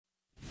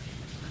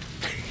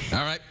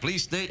All right,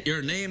 please state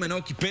your name and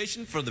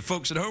occupation for the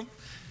folks at home.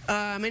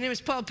 My name is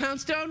Paula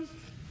Poundstone,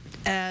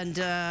 and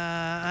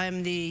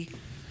I'm the...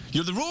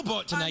 You're the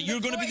robot tonight.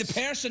 You're going to be the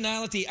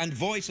personality and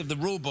voice of the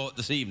robot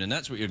this evening.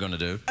 That's what you're going to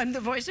do. I'm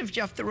the voice of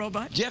Geoff the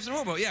robot. Geoff the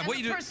robot, yeah. I'm what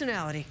you do?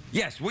 Personality.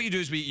 Yes, what you do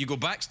is you go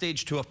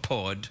backstage to a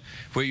pod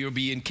where you'll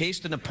be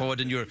encased in a pod,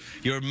 and your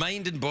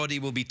mind and body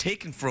will be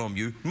taken from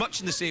you,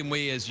 much in the same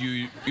way as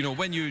you know,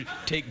 when you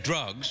take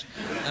drugs,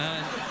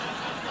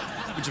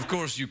 which of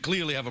course you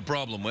clearly have a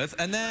problem with,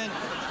 and then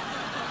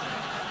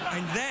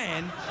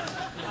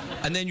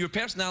your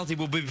personality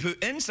will be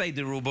put inside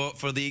the robot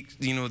for the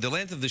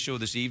length of the show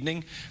this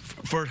evening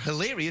for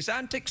hilarious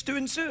antics to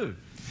ensue.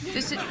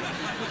 This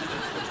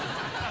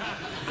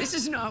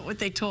is not what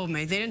they told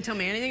me. They didn't tell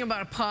me anything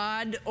about a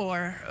pod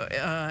or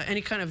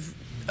any kind of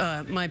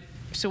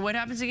So what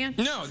happens again?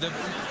 No,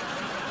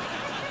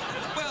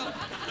 well,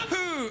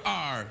 who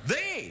are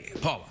they,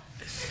 Paula?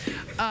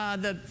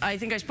 I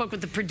think I spoke with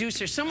the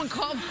producer. Someone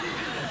called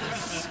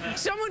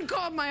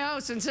my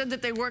house and said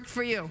that they worked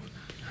for you.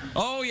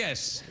 Oh,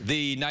 yes,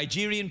 the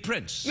Nigerian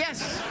prince.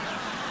 Yes.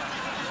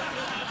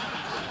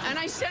 And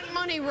I sent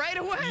money right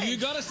away. You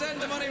got to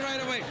send the money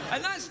right away.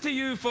 And that's to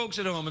you folks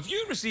at home. If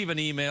you receive an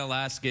email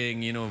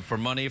asking, for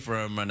money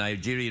from a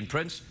Nigerian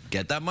prince,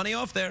 get that money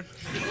off there.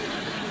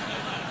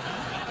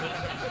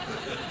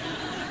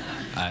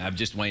 I'm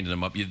just winding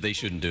them up. They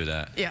shouldn't do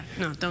that. Yeah,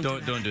 no,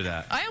 don't do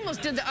that. I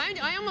almost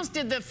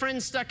did the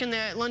friends stuck in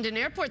the London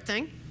airport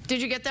thing. Did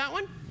you get that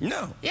one?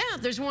 No. Yeah,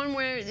 there's one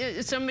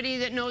where somebody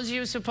that knows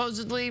you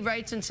supposedly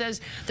writes and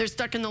says they're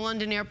stuck in the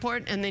London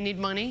airport and they need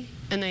money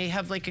and they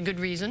have like a good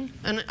reason,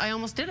 and I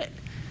almost did it.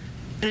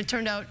 And it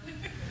turned out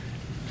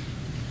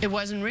it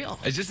wasn't real.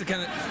 Is this the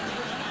kind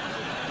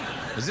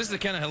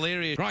of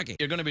hilarious cracking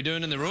you're going to be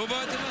doing in the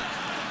robot tonight?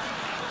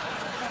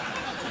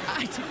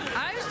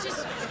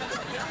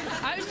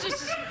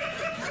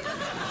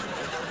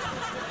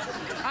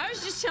 I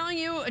was just telling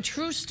you a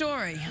true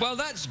story. Well,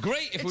 that's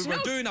great if we were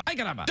doing a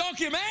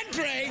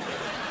documentary.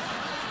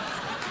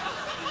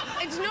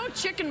 It's no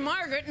Chicken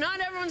Margaret.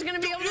 Not everyone's going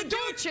to be able to do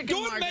Chicken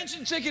Margaret. Don't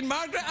mention Chicken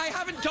Margaret. I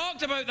haven't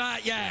talked about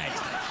that yet.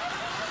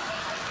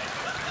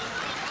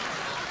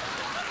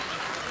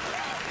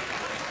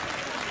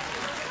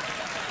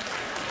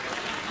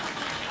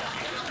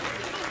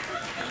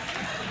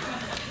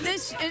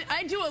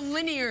 I do a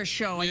linear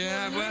show.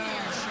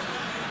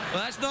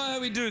 Well, that's not how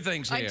we do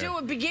things here. I do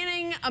a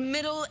beginning, a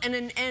middle, and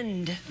an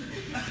end.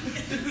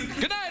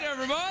 Good night,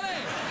 everybody.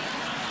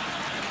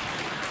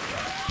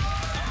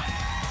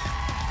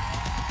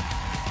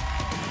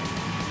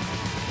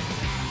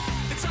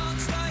 It's hard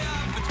to stay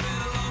up. It's been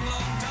a long,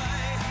 long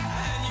day,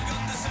 and you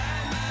got the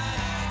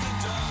Sandman at the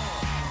door.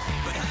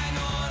 But hang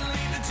on,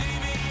 leave the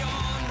TV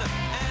on,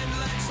 and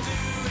let's do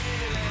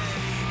it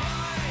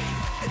anyway.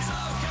 It's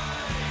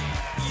okay.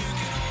 You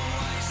can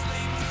always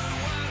sleep through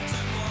work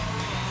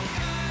tomorrow.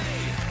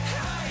 Okay,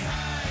 hey.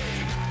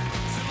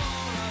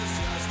 Tomorrow's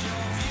just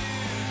your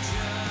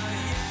future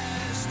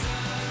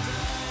yesterday.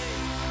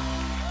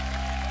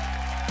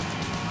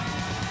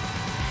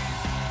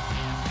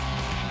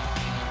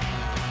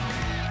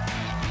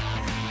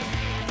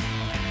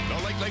 The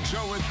Late Late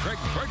Show with Craig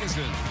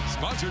Ferguson,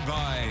 sponsored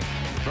by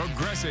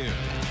Progressive.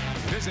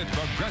 Visit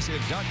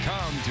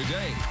Progressive.com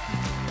today.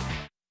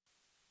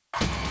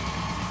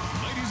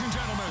 Ladies and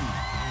gentlemen,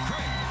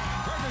 Craig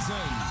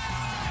Ferguson.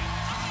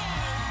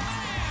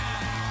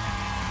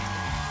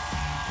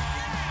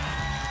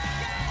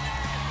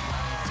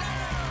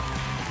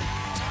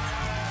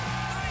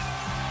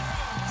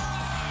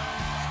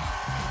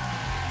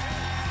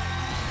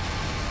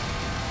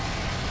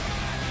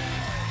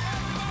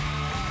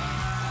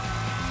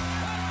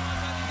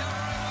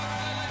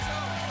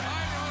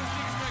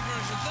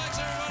 Thanks,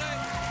 everybody.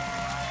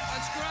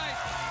 That's great.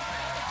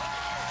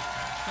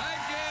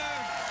 Thank you.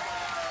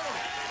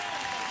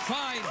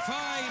 Fine.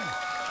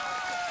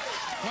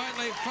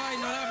 Quietly, fine.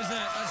 What happens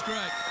there? That's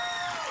great.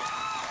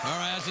 All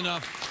right, that's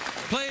enough.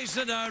 Please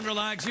sit down,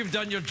 relax. You've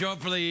done your job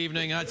for the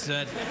evening. That's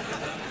it.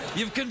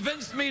 You've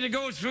convinced me to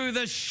go through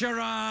this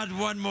charade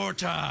one more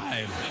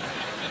time.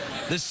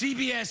 The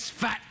CBS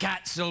fat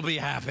cats will be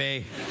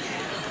happy.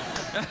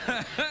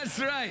 That's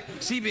right.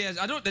 CBS,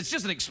 it's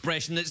just an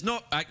expression. It's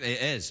not, actually,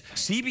 it is.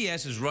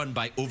 CBS is run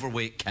by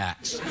overweight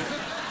cats.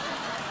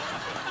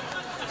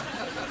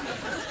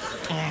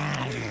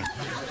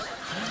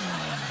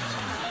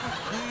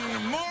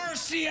 More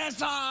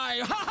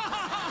CSI!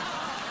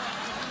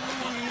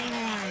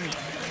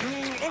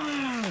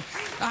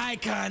 I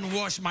can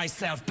wash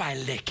myself by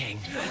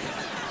licking.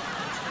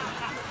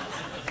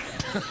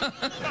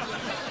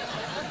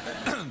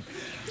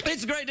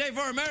 It's a great day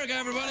for America,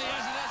 everybody.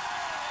 Yes, it is.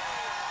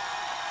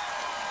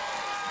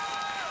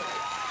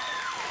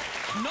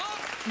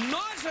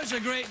 Not such a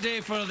great day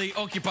for the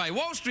Occupy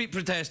Wall Street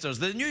protesters.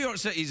 The New York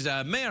City's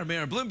Mayor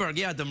Bloomberg,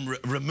 he had them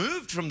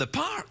removed from the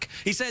park.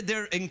 He said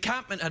their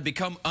encampment had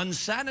become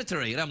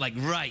unsanitary. And I'm like,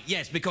 right,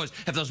 yes, because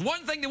if there's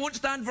one thing they won't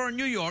stand for in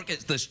New York,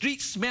 it's the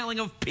streets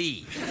smelling of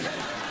pee.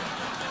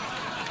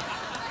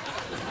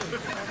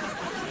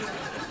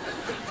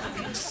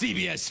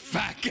 CBS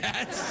fat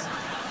cats.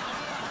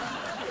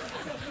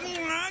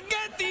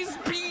 Get these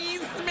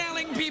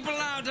pee-smelling people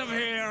out of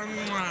here.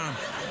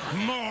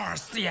 More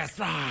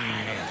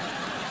CSI.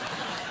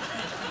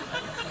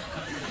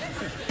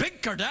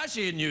 Big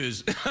Kardashian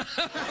news. I'm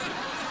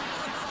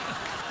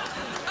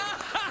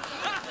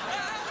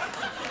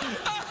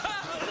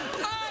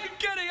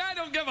kidding. I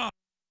don't give a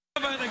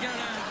about the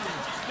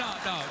Kardashians.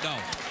 No.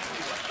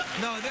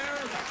 No, they're...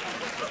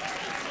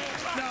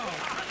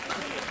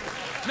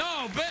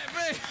 No,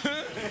 baby.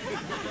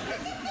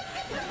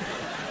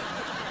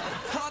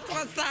 What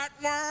was that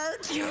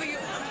word?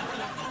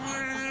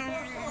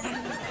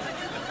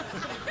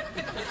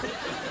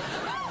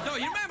 No,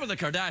 you remember the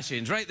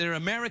Kardashians, right? They're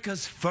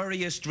America's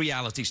furriest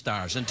reality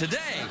stars. And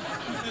today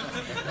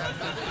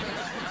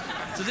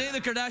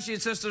the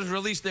Kardashian sisters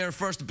released their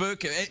first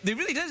book. They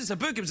really did. It's a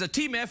book. It was a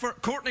team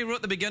effort. Kourtney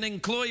wrote the beginning.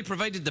 Khloe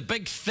provided the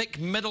big, thick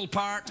middle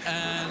part.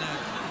 And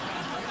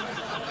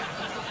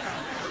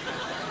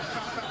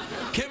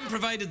Kim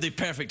provided the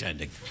perfect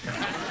ending.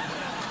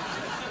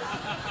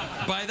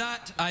 By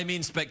that, I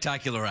mean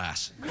spectacular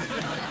ass.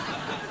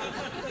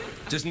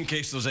 Just in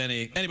case there's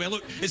any... Anyway,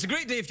 look, it's a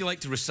great day if you like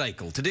to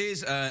recycle.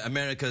 Today's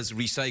America's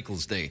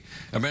Recycles Day.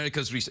 What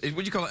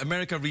do you call it?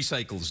 America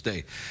Recycles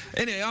Day.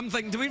 Anyway, I'm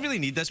thinking, do we really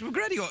need this? We've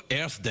already got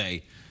Earth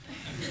Day.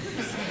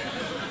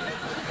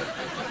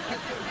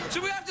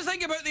 So we have to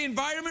think about the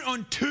environment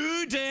on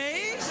 2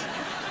 days?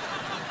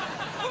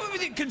 Well, we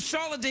could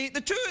consolidate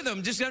the two of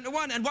them just down to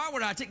one. And while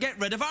we're at it, get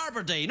rid of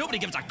Arbor Day. Nobody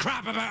gives a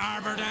crap about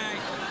Arbor Day.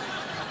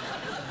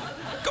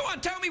 Go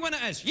on, tell me when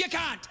it is. You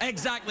can't.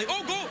 Exactly.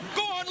 Oh,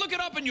 go on, look it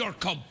up in your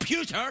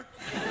computer.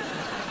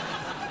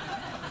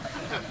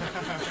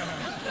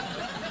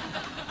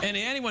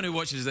 Anyone who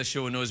watches this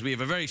show knows we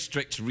have a very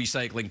strict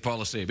recycling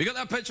policy. Have you got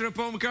that picture of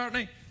Paul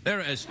McCartney?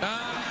 There it is.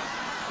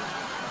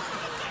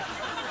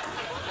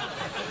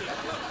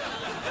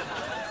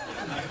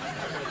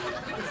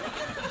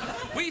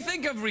 We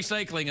think of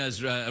recycling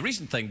as a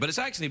recent thing, but it's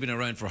actually been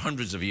around for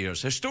hundreds of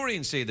years.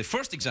 Historians say the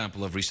first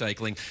example of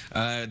recycling,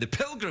 the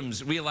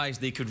Pilgrims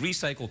realized they could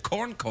recycle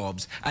corn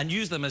cobs and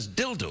use them as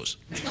dildos.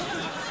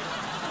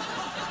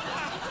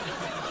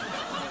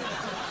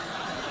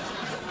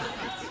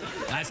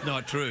 That's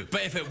not true.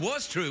 But if it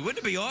was true, wouldn't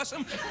it be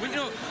awesome? Well, you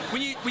know,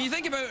 when you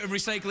think about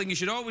recycling, you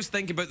should always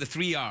think about the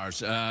 3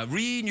 R's.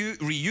 Renew,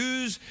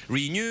 reuse,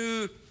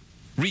 renew,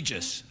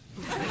 regis.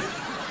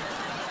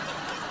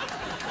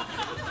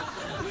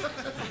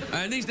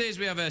 And these days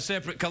we have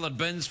separate coloured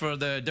bins for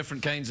the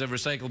different kinds of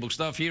recyclable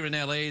stuff. Here in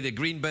LA, the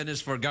green bin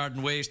is for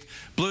garden waste,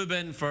 blue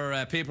bin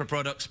for paper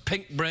products,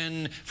 pink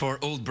bin for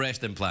old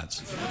breast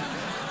implants.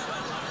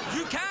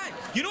 You can.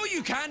 You know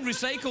you can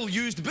recycle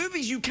used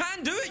boobies. You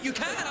can do it. You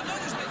can. I'm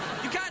not just...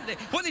 You can.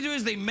 What they do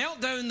is they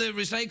melt down the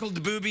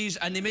recycled boobies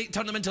and they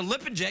turn them into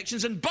lip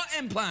injections and butt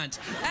implants.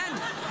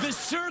 And the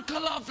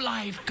circle of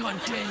life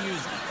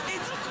continues.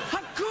 It's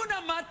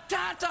Hakuna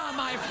Matata,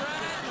 my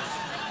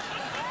friends.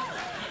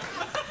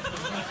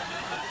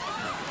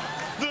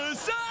 The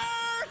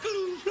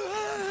circle of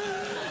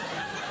life.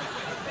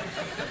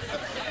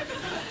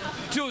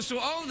 So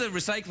all the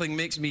recycling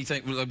makes me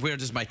think, well, where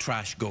does my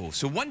trash go?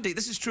 So one day,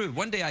 this is true,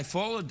 one day I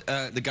followed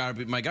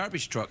my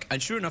garbage truck,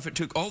 and sure enough, it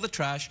took all the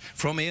trash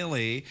from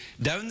LA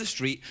down the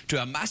street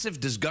to a massive,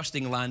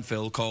 disgusting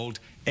landfill called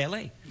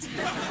LA.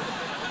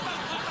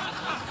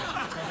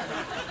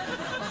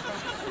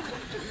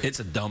 It's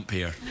a dump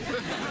here.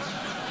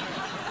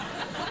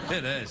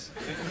 It is.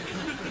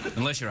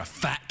 Unless you're a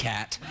fat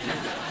cat.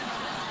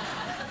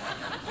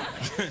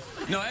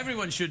 No,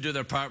 everyone should do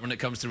their part when it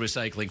comes to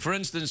recycling. For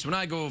instance, when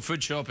I go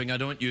food shopping, I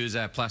don't use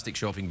plastic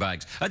shopping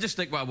bags. I just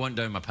stick what I want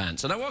down my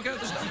pants and I walk out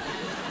the store.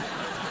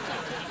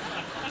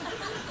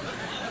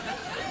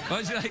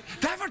 Did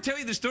I ever tell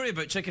you the story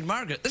about Chicken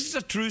Margaret? This is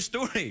a true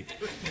story.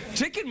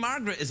 Chicken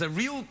Margaret is a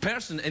real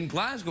person in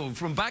Glasgow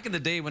from back in the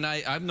day when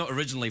I'm not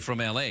originally from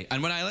LA.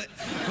 And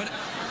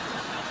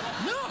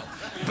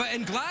but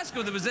in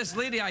Glasgow, there was this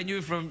lady I knew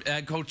from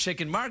called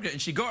Chicken Margaret,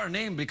 and she got her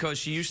name because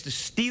she used to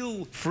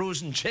steal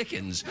frozen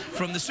chickens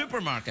from the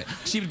supermarket.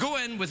 She would go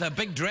in with a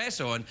big dress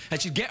on, and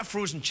she'd get a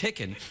frozen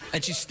chicken,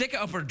 and she'd stick it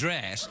up her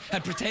dress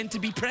and pretend to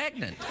be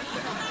pregnant.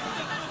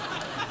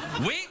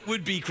 Wait,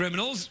 would-be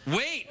criminals,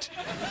 wait.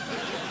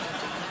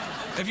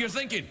 If you're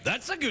thinking,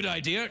 that's a good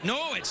idea,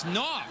 no, it's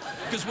not.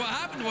 Because what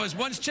happened was,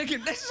 once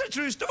chicken... This is a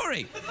true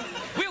story.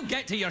 We'll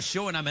get to your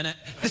show in a minute.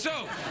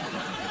 So...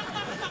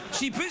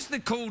 she puts the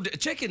cold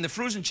chicken, the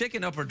frozen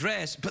chicken, up her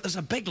dress, but there's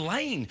a big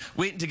line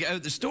waiting to get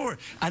out the store.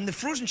 And the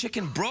frozen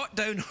chicken brought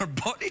down her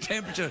body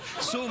temperature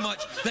so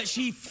much that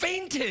she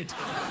fainted.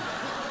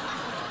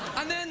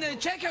 And then the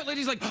checkout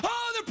lady's like,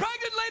 oh, the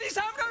pregnant lady's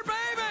having her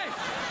baby!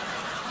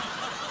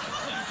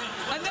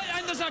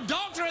 And there's a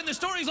doctor in the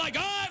store, he's like,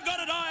 oh, I've got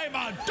it, I'm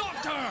a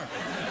doctor!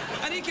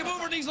 And he came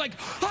over and he's like,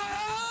 ah!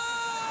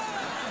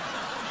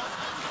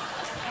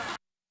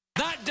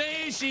 That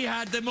day, she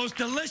had the most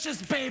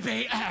delicious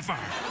baby ever.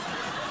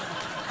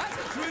 That's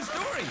a true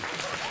story.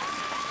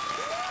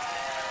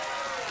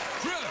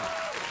 True.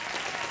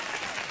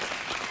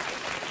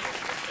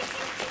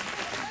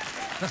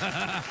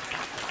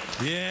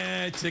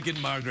 Yeah, Chicken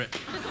Margaret.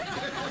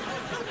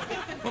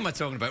 What am I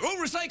talking about?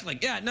 Oh,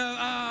 recycling. Yeah, no,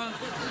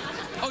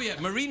 oh, yeah,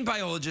 marine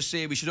biologists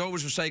say we should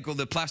always recycle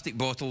the plastic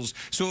bottles,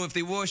 so if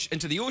they wash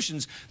into the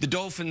oceans, the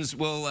dolphins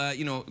will,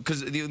 you know,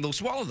 because they'll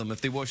swallow them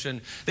if they wash in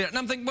there. And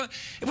I'm thinking, well,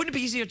 it wouldn't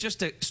be easier just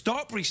to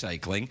stop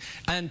recycling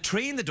and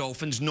train the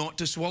dolphins not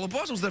to swallow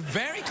bottles? They're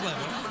very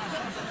clever.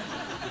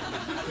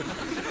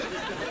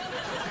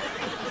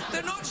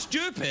 They're not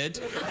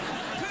stupid.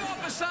 Put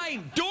up a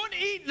sign, don't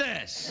eat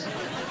this.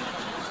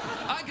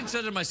 I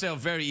consider myself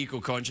very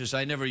eco-conscious.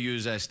 I never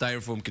use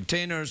styrofoam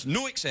containers.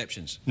 No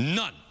exceptions.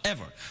 None.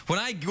 Ever. When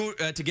I go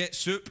to get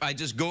soup, I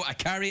just go, I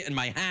carry it in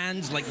my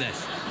hands like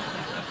this.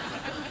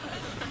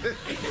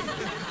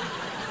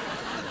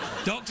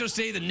 Doctors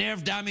say the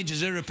nerve damage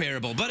is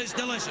irreparable, but it's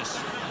delicious.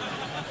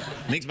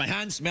 Makes my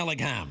hands smell like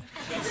ham.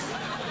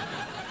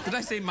 Did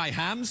I say my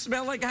hams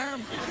smell like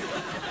ham?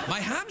 My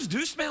hams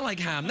do smell like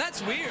ham.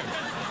 That's weird.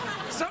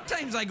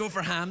 Sometimes I go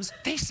for hams,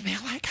 they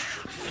smell like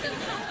ham.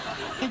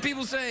 And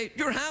people say,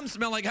 your hams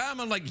smell like ham.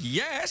 I'm like,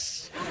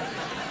 yes.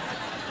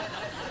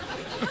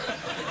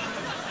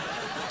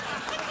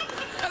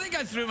 I think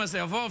I threw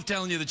myself off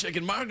telling you the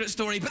Chicken Margaret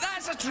story, but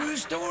that's a true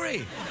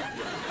story.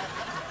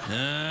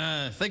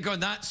 Think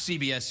on that,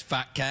 CBS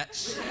fat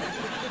cats.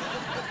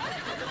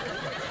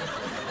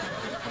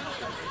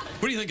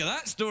 What do you think of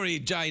that story,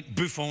 giant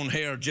bouffon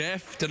hair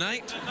Geoff,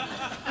 tonight?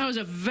 That was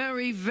a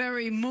very,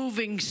 very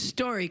moving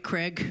story,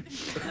 Craig.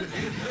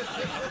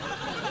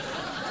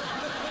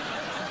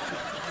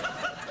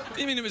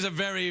 You mean it was a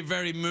very,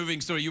 very moving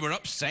story? You were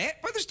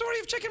upset by the story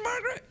of Chicken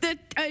Margaret?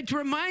 It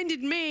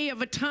reminded me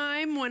of a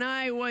time when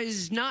I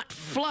was not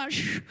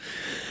flush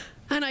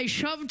and I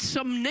shoved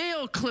some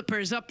nail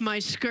clippers up my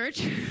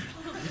skirt.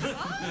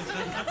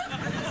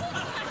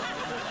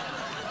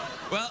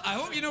 Well, I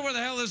hope you know where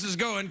the hell this is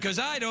going, because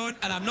I don't,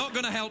 and I'm not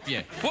going to help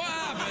you. What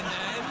happened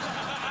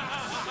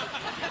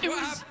then?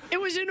 It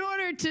was in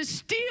order to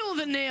steal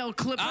the nail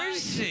clippers. I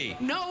see.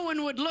 No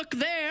one would look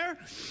there.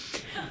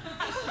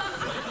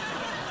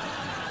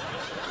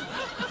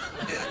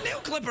 A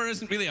nail clipper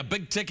isn't really a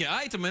big-ticket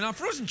item, and a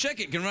frozen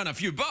chicken can run a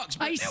few bucks.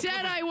 I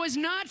said I was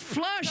not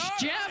flush,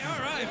 Geoff. All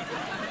right.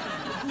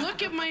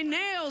 Look at my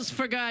nails,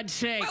 for God's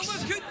sakes. Well,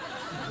 look good.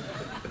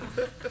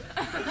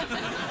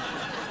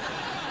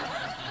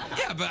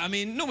 Yeah, but I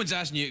mean, no one's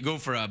asking you to go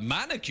for a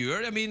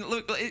manicure. I mean,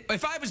 look,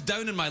 if I was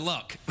down in my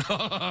luck,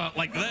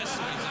 like this,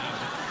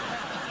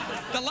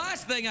 the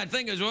last thing I'd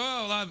think is,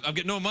 well, I've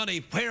got no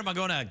money. Where am I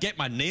going to get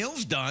my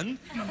nails done?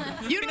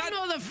 You don't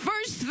know the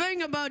first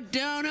thing about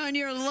down on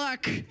your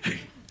luck,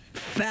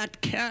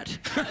 fat cat.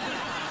 How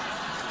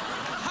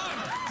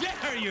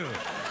dare you?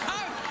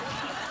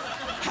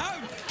 How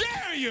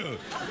dare you?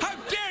 How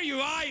dare you?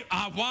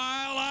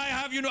 While I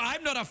have you know,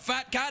 I'm not a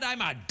fat cat.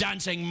 I'm a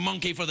dancing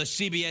monkey for the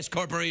CBS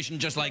Corporation,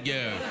 just like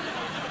you.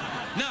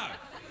 Now,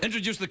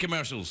 introduce the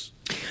commercials.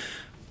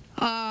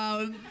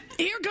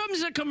 Here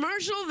comes a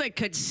commercial that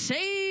could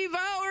save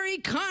our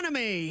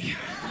economy.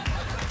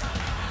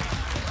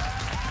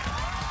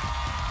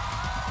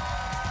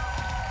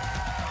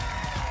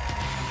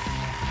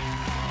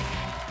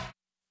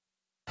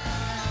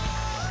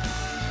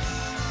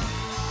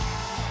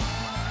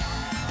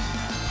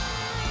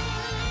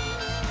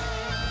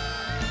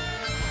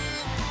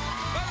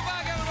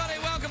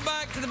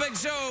 The big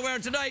show where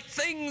tonight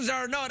things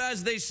are not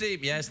as they seem.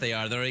 Yes, they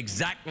are. They're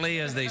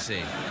exactly as they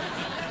seem.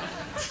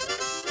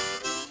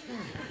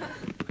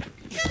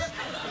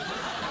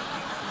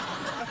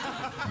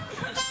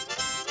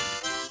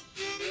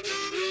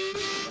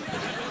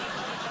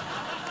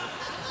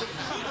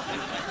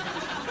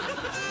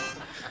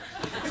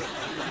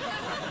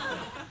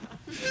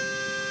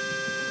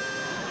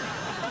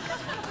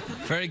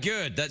 Very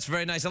good. That's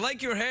very nice. I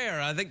like your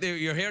hair. I think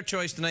your hair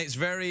choice tonight is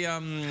very,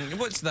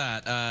 what's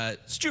that?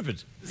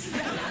 Stupid.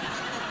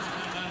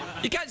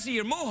 You can't see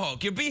your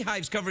mohawk. Your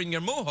beehive's covering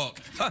your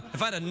mohawk. I've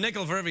had a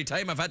nickel for every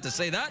time I've had to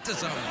say that to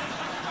someone.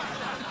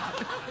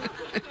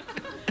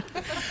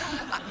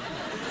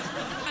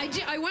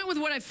 I went with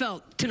what I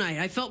felt tonight.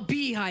 I felt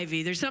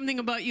beehivey. There's something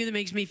about you that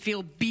makes me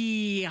feel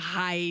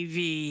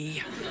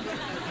beehivey.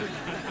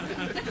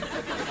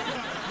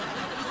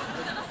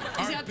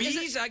 Are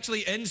bees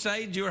actually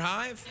inside your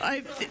hive?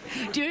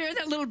 Do you hear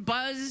that little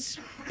buzz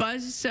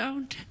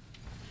sound?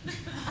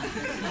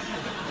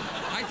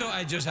 I thought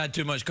I just had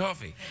too much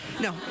coffee.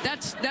 No,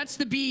 that's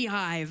the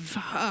beehive.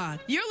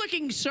 You're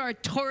looking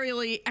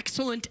sartorially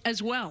excellent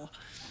as well.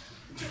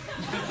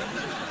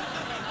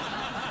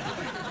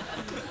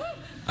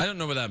 I don't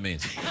know what that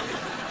means.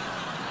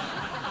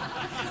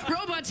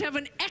 Robots have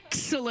an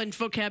excellent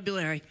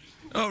vocabulary.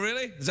 Oh,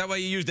 really? Is that why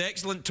you used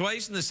excellent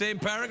twice in the same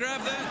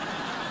paragraph then?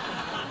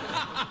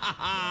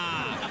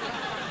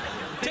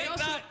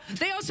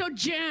 They also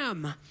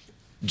jam.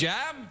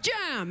 Jam?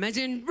 Jam, as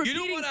in repeating... You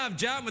don't want to have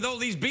jam with all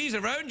these bees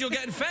around, you'll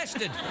get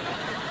infested.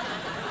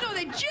 No,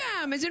 they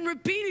jam, as in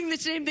repeating the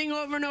same thing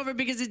over and over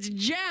because it's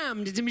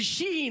jammed. It's a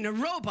machine, a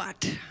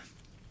robot.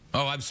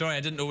 Oh, I'm sorry, I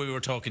didn't know we were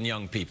talking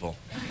young people.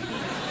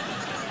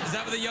 Is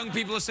that what the young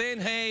people are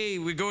saying? Hey,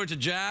 we go to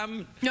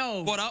jam.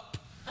 No. What up?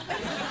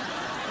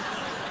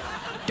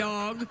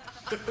 Dog.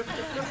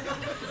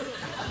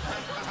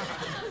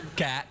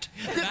 Cat.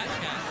 That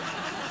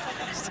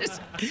cat.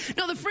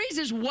 No, the phrase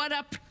is, what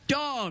up,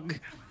 dog?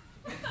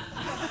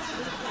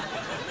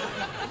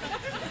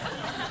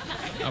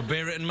 I'll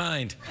bear it in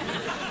mind.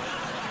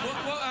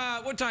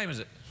 What time is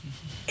it?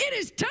 It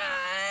is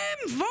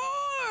time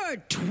for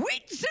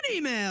tweets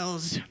and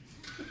emails.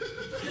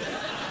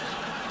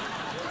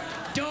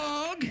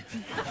 Dog.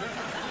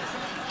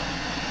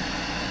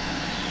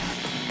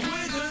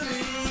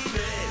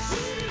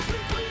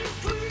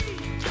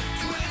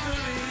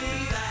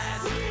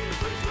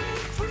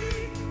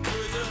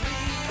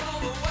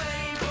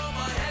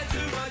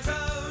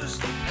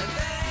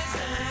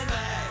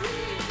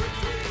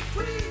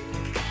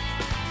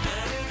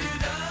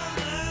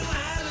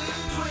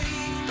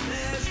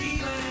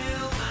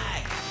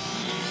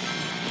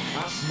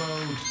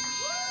 Mode.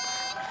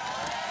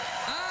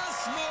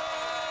 Asmodeus.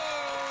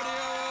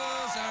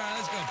 All right,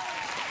 let's go.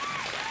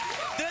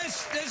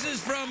 This is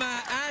from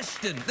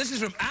Ashton. This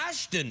is from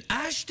Ashton.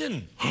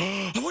 Ashton.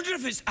 I wonder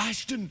if it's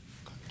Ashton.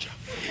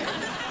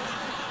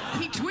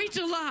 He tweets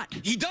a lot.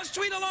 He does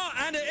tweet a lot,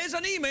 and it is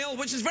an email,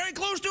 which is very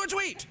close to a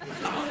tweet.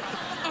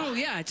 Oh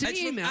yeah, it's an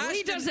email.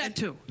 He does that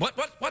too. What?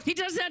 He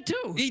does that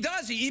too. He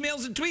does. He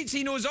emails and tweets.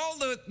 He knows all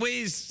the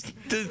ways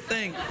to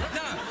think.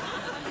 No.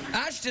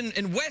 Ashton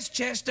in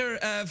Westchester,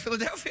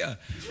 Philadelphia.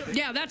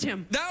 Yeah, that's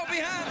him. That'll be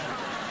him.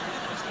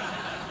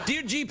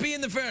 Dear GP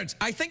and the Fergs,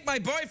 I think my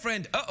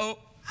boyfriend... Uh-oh.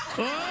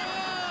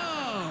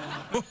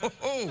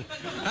 Oh.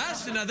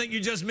 Ashton, I think you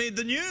just made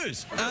the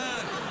news.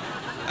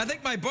 I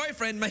think my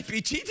boyfriend might be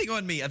cheating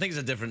on me. I think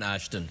it's a different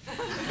Ashton.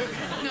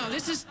 No,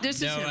 this is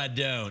No, him. I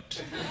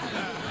don't.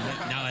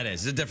 No, it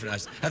is. It's a different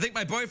Ashton. I think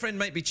my boyfriend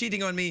might be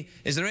cheating on me.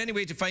 Is there any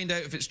way to find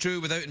out if it's true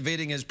without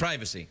invading his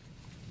privacy?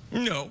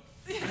 No.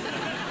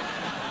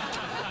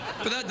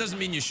 But that doesn't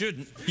mean you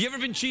shouldn't. You ever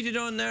been cheated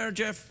on there,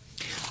 Geoff?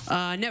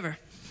 Never.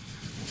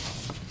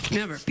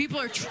 Never. People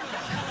are...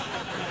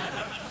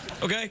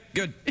 Okay,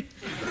 good.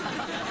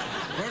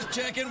 Worth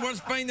checking,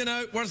 worth finding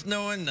out, worth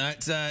knowing.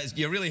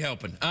 You're really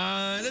helping.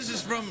 This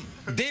is from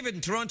David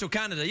in Toronto,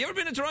 Canada. You ever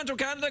been to Toronto,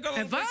 Canada?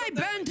 Have I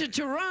been to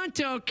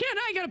Toronto? Ken,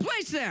 I got a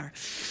place there.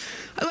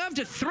 I love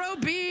to throw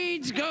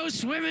beads, go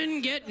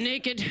swimming, get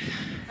naked.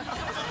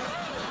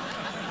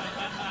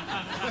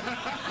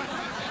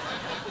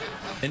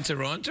 In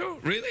Toronto?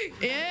 Really?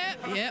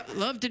 Yeah,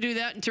 love to do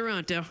that in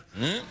Toronto.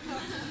 Huh?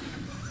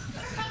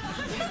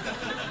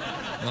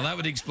 Well, that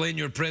would explain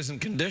your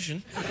present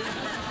condition.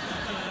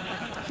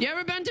 You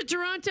ever been to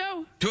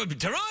Toronto?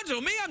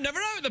 Toronto? Me? I'm never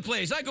out of the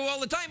place. I go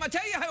all the time. I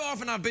tell you how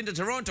often I've been to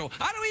Toronto.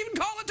 I don't even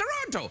call it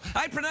Toronto.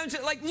 I pronounce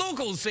it like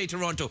locals say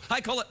Toronto.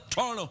 I call it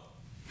Toronto.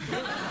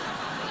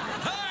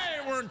 Hey,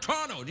 we're in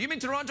Toronto. Do you mean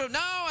Toronto? No,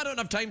 I don't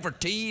have time for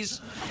teas.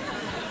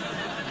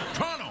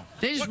 Toronto.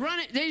 They just run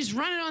it. They just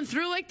run it on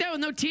through like that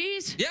with no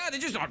T's. Yeah, they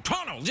just are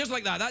Toronto, just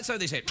like that. That's how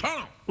they say it.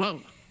 Toronto.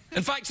 Whoa.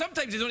 In fact,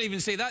 sometimes they don't even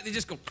say that. They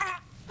just go.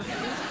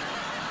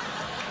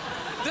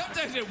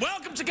 Sometimes they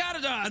welcome to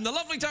Canada and the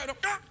lovely town of.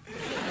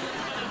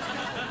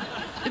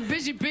 They're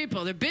busy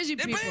people. They're busy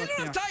people. They don't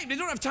have time. They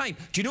don't have time.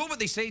 Do you know what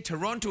they say?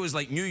 Toronto is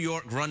like New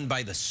York run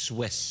by the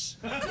Swiss.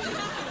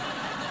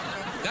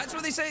 That's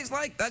what they say it's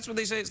like. That's what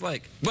they say it's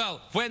like.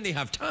 Well, when they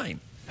have time.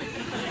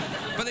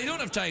 But they don't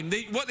have time.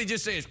 What they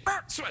just say is,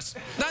 Swiss.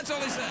 That's all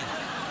they say.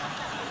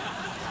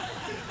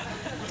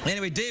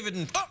 Anyway,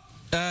 David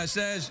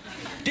says,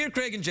 Dear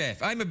Craig and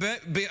Geoff, I'm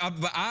about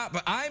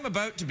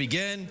to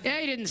begin... Yeah,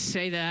 he didn't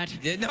say that.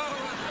 Yeah, no.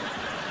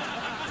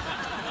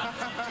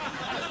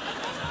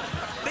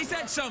 They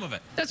said some of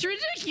it. That's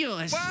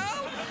ridiculous.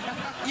 Well,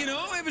 you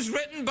know, it was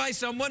written by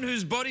someone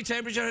whose body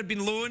temperature had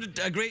been lowered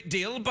a great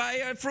deal by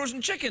a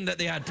frozen chicken that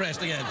they had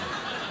pressed against.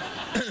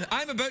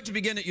 I'm about to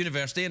begin at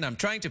university and I'm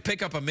trying to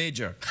pick up a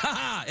major.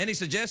 Haha! Any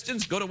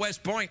suggestions? Go to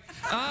West Point.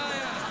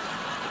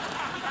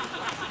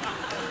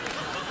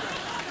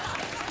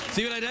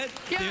 See what I did?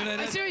 Yeah, see what I did?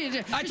 I see what you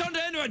did. I turned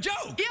it into a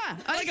joke. Yeah.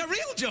 Like a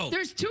real joke.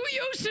 There's two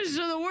uses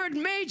of the word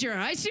major.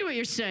 I see what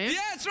you're saying. Yeah,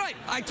 that's right.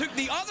 I took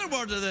the other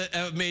word of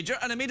the major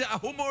and I made it a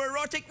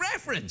homoerotic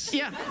reference.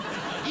 Yeah.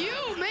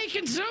 You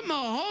making something a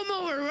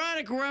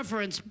homoerotic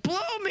reference.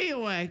 Blow me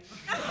away.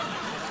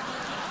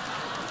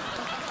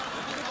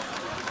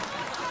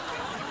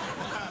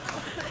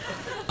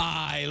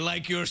 I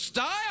like your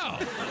style.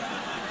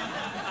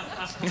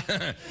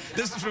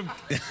 This is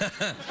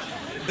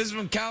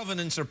from Calvin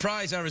in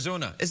Surprise,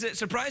 Arizona. Is it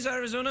Surprise,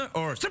 Arizona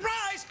or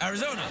Surprise,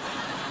 Arizona?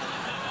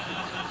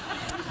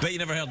 Bet you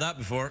never heard that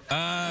before.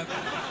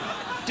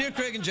 Dear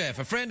Craig and Geoff,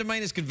 a friend of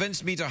mine has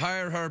convinced me to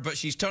hire her, but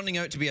she's turning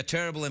out to be a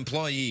terrible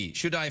employee.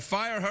 Should I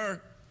fire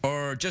her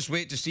or just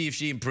wait to see if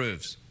she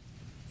improves?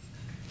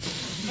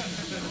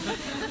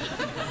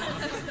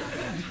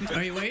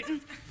 Are you waiting?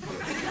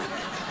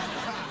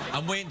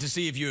 I'm waiting to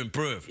see if you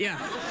improve. Yeah.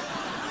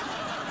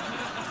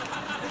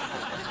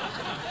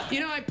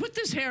 You know, I put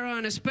this hair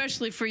on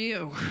especially for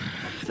you.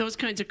 Those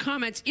kinds of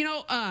comments. You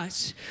know,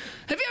 us.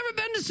 Have you ever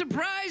been to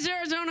Surprise,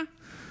 Arizona?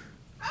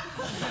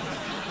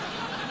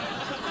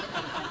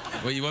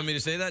 Well, you want me to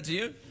say that to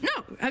you? No.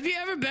 Have you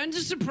ever been to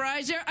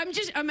Surprise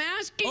Arizona? I'm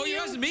asking you. Oh, you're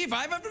asking me if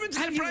I've ever been to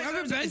Have you Surprise ever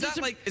Arizona? been Is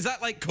to that is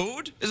that like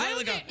code? Is that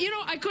like a... You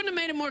know, I couldn't have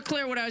made it more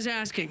clear what I was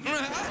asking.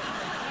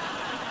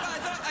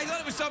 I thought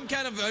it was some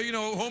kind of, you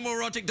know,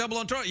 homoerotic double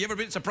entendre. You ever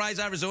been to Surprise,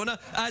 Arizona?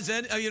 As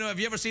in, you know, have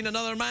you ever seen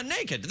another man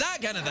naked?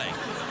 That kind of thing.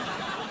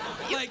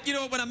 Like, you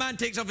know, when a man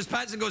takes off his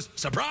pants and goes,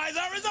 Surprise,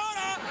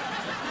 Arizona!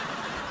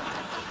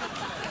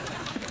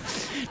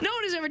 No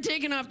one has ever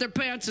taken off their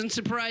pants and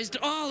surprised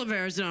all of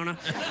Arizona.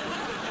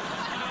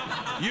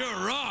 You're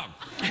wrong.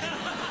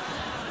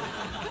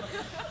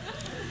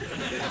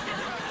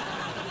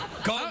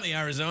 Call me,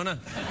 Arizona.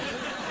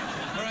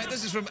 All right,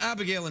 this is from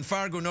Abigail in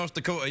Fargo, North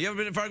Dakota. You ever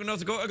been to Fargo, North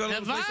Dakota? Got a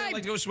little place I'd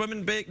like to go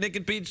swimming, bake,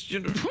 naked beach. You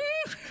know.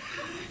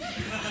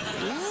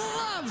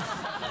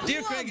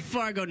 Dear Craig,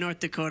 Fargo, North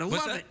Dakota.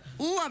 What's Love that? it.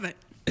 Love it.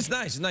 It's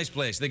nice. It's a nice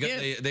place. They got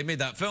they made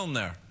that film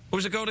there. What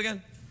was it called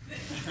again?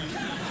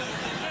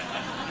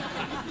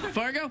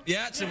 Fargo?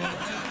 Yeah, it's the one.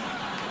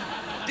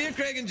 Dear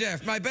Craig and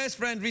Geoff, my best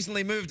friend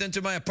recently moved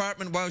into my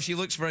apartment while she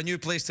looks for a new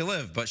place to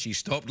live, but she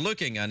stopped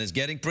looking and is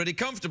getting pretty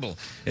comfortable.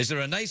 Is there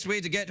a nice way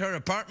to get her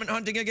apartment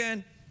hunting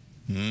again?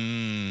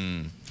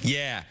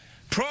 Yeah.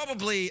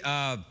 Probably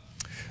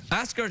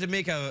ask her to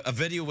make a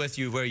video with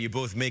you where you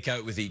both make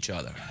out with each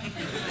other.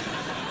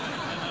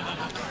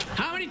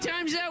 How many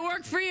times that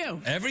work for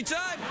you? Every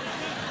time.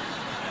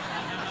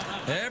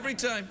 Every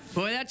time.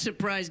 Boy, that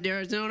surprised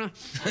Arizona.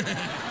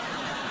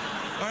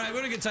 All right, we're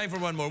going to get time for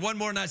one more. One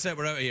more and that's it.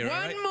 We're out of here.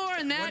 One more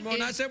and that One more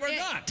and that's it. We're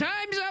done.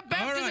 Time's up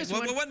after all right, this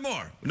one. Well, one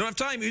more. We don't have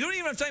time. We don't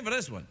even have time for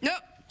this one.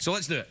 Nope. So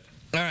let's do it.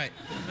 All right.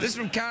 This is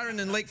from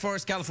Karen in Lake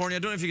Forest, California. I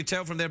don't know if you can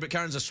tell from there, but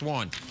Karen's a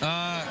swan.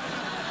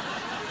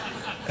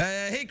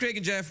 Hey, Craig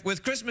and Geoff.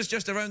 With Christmas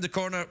just around the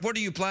corner, what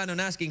do you plan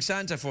on asking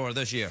Santa for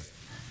this year?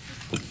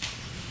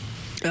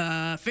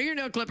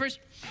 Fingernail clippers.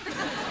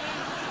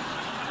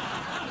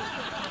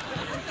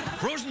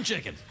 Frozen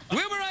chicken.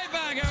 We'll be right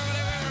back, everybody.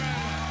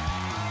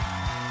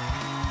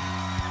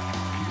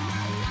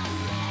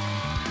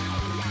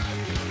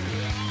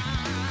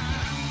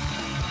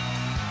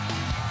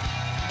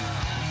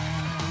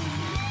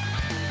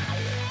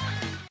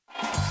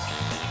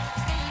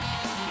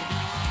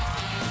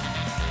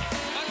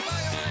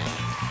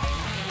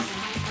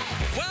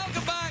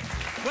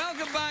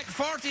 Welcome back,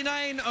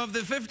 49 of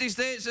the 50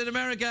 states in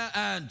America,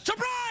 and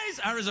surprise,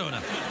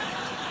 Arizona.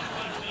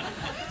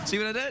 See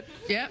what I did?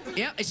 Yeah,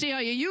 yeah. I see how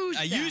you used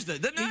that. I used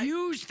it, didn't I?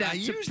 You used that.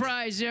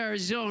 Surprise,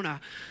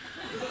 Arizona.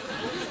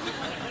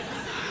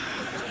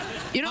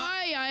 You know,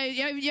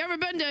 you ever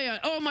been to,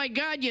 oh my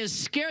God, you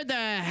scared the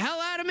hell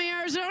out of me,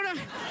 Arizona?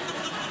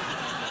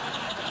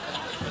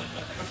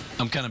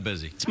 I'm kind of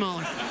busy.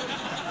 Smaller.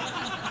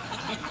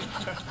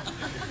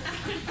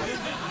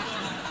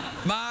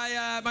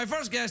 My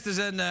first guest is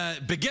in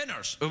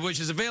Beginners, which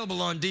is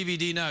available on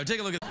DVD now. Take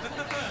a look at...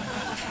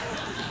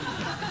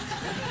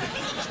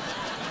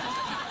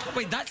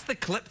 Wait, that's the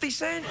clip they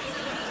sent?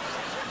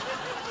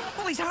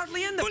 Well, he's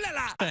hardly in the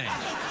thing.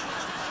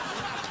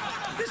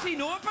 Does he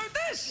know about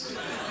this?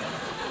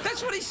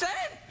 That's what he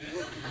said?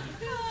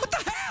 What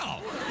the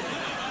hell?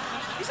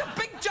 He's a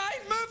big,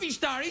 giant movie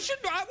star. He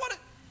shouldn't... I want to...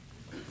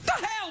 The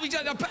hell? We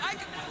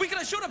could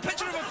have showed a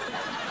picture of him.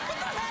 What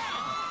the hell?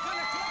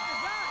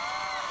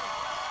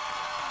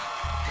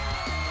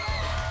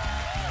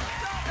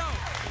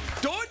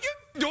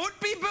 Don't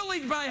be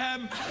bullied by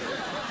him.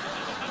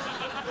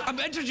 I'm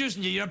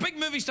introducing you. You're a big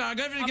movie star.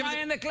 Am I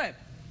in the clip?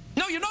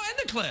 No, you're not in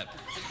the clip.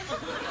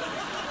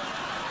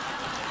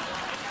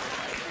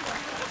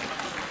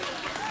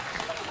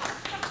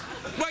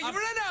 Well, you were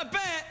in it a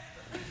bit.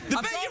 The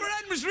bit you were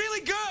in was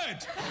really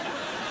good.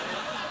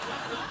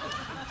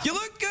 You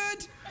look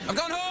good. I've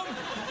gone home.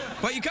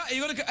 Well, you can't.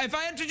 If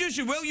I introduce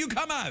you, will you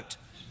come out?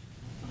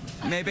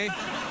 Maybe.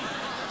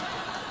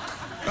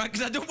 Right,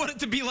 because I don't want it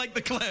to be like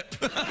the clip.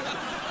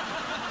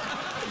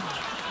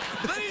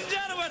 Ladies and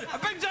gentlemen, a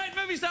big giant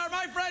movie star,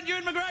 my friend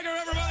Ewan McGregor,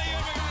 everybody.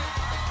 Ewan McGregor.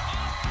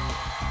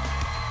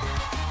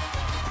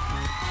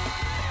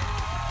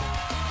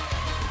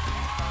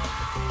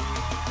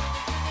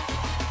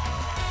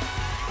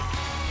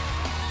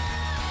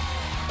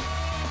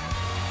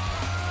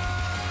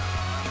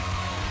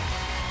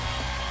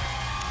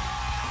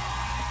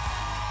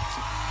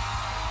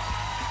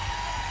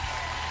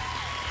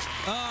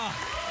 Oh,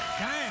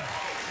 damn.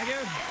 Thank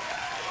you.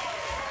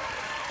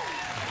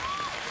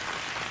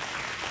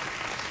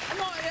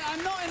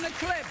 I'm not in the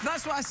clip.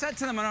 That's what I said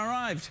to them when I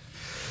arrived.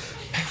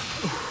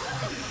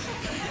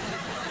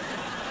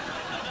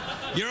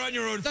 You're on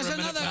your own for a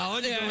minute now.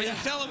 Yeah.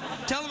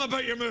 Tell them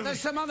about your movie. There's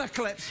some other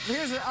clips.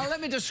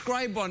 Let me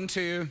describe one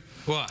to you.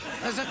 What?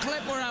 There's a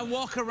clip where I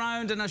walk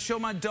around and I show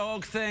my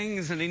dog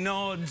things and he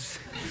nods.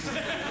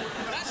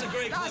 That's a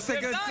great clip. That's a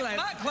good clip.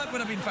 That clip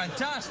would have been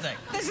fantastic.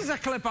 This is a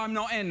clip I'm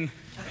not in.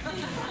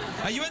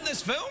 Are you in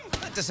this film?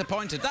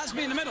 Disappointed. That's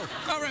me in the middle.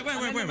 Oh, right, wait.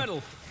 In the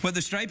middle. With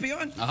the stripey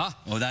on? Uh-huh.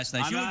 Oh, that's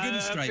nice. You look good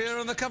in stripes. Appear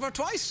on the cover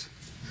twice.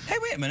 Hey,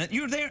 wait a minute.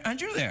 You're there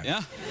and you're there.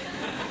 Yeah.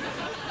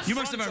 You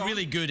must have a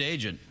really good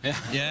agent. Yeah.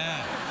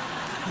 Yeah.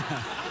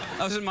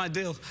 That was in my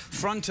deal.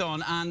 Front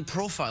on and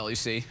profile, you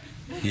see.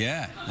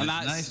 Yeah, And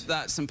nice.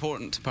 that's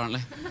important,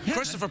 apparently. Yeah.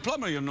 Christopher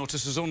Plummer, you'll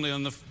notice, is only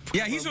on the...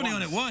 Yeah, he's only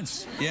on it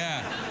once.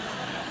 Yeah.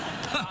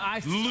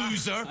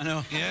 Loser. I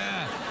know.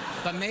 Yeah.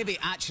 But maybe,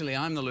 actually,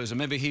 I'm the loser.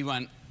 Maybe he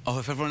went, oh,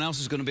 if everyone else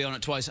is going to be on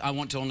it twice, I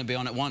want to only be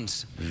on it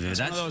once. It's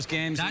one of those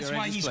games. That's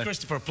why he's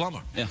Christopher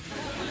Plummer. Yeah.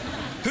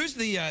 Who's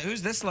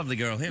this lovely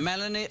girl here?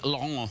 Melanie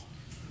Long.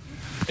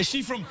 Is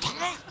she from...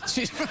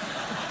 She's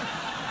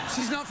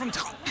not from...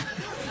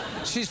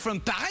 She's from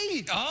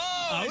Paris.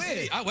 Oh,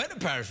 oui. I went to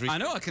Paris recently. I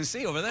know, I can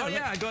see over there. Oh,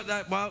 yeah, I got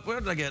that. Well, where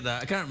did I get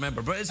that? I can't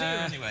remember, but it's here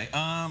anyway.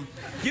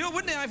 You know,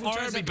 wouldn't the Eiffel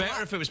Tower be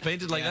better if it was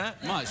painted like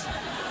that? Much.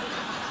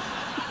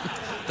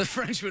 The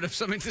French would have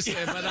something to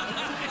say about that.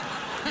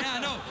 Yeah, I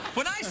know.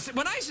 When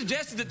I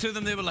suggested it to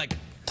them, they were like,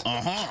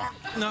 no.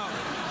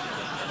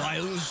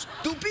 Well,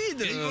 stupid.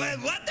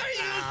 What are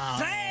you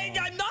saying?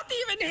 I'm not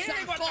even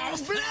hearing what you're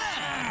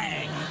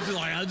saying.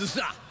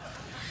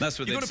 That's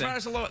what You they go to say.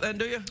 Paris a lot then,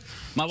 do you?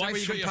 My Is that wife's where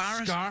you from got your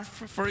Paris. Scarf,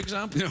 for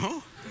example?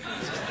 No.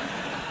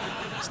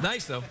 It's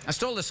nice, though. I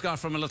stole this scarf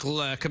from a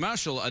little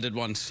commercial I did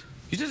once.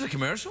 You did a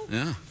commercial?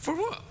 Yeah. For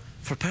what?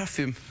 For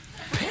perfume.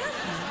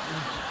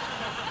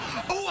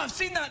 Oh, I've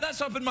seen that.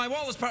 That's up in my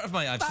wall as part of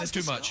my... I've said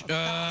too much.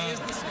 That is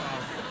the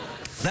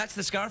scarf. That's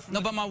the scarf? No,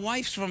 but my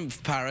wife's from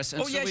Paris.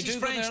 And Oh, yeah, so we she's do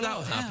go French. there a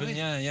That'll lot. happen.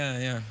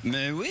 Yeah.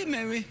 Mais oui,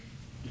 mais oui.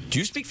 Do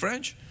you speak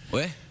French?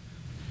 Oui.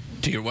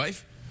 To your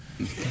wife?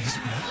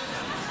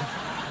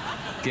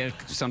 Yeah,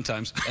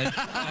 sometimes.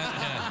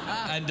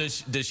 And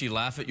does she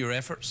laugh at your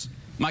efforts?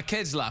 My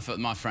kids laugh at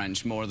my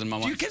French more than my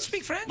wife. Do your kids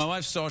speak French? My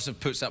wife sort of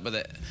puts up with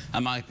it,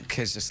 and my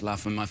kids just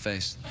laugh in my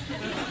face.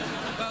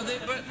 Well,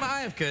 but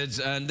I have kids,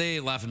 and they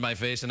laugh in my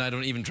face, and I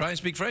don't even try and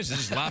speak French. They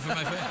just laugh in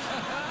my face.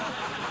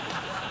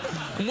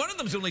 And one of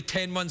them's only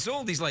 10 months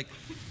old. He's like...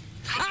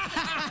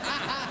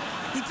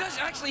 He does,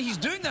 actually, he's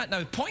doing that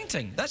now,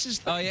 pointing. That's his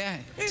thing. Oh, yeah.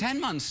 10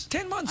 months.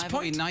 10 months, I have a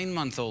wee point.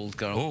 9-month-old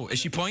girl. Oh, is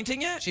she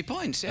pointing yet? She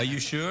points, yeah. Are you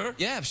sure?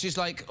 Yeah, she's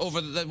like over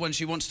when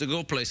she wants to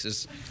go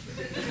places.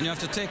 You have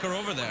to take her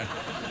over there.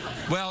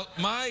 Well,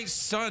 my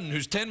son,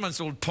 who's 10 months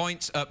old,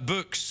 points at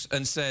books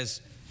and says,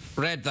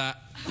 read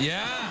that.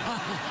 Yeah.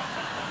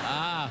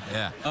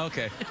 Yeah.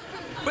 Okay.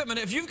 Wait a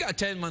minute, if you've got a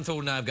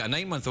 10-month-old and I've got a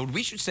 9-month-old,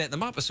 we should set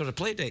them up a sort of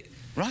play date.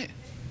 Right.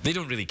 They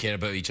don't really care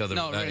about each other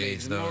Not at that really.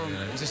 age, though. More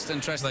Yeah. just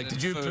interested Like, in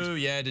did you food. poo?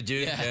 Yeah, did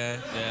you? Yeah.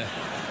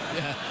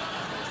 Yeah.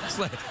 It's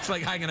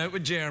like hanging out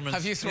with Germans.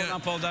 Have you thrown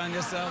up all down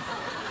yourself?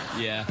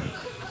 Yeah.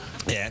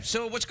 Yeah.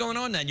 So what's going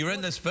on then? You're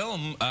in this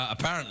film,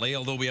 apparently,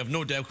 although we have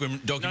no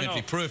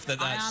documentary proof that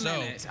that's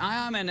so.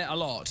 I am in it a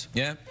lot.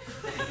 Yeah.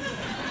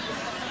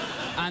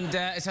 And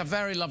it's a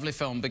very lovely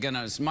film,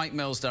 Beginners. Mike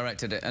Mills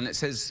directed it, and it's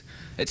his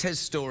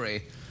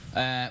story.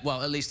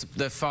 Well, at least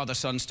the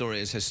father-son story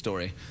is his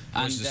story.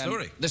 What's the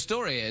story? The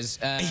story is...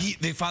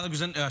 The father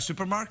goes into a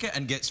supermarket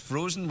and gets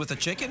frozen with a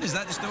chicken? Is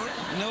that the story?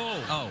 No.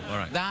 Oh, all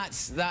right.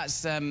 That's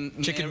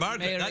Chicken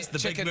Margaret. That's the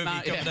big movie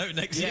coming out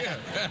next year.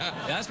 Yeah,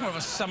 that's more of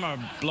a summer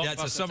blockbuster. Yeah,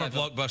 it's a summer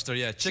blockbuster,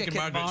 yeah. Chicken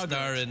Margaret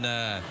starring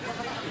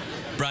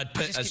Brad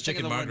Pitt as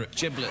Chicken Margaret.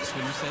 Giblets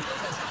when you say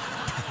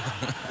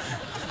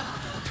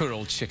Poor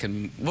old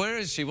chicken. Where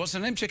is she? What's her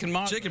name? Chicken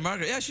Margaret? Chicken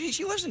Margaret. Yeah,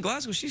 she lives in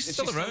Glasgow. She's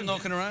still around. Still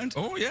knocking around?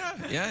 Oh,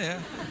 yeah.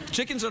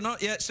 Chickens are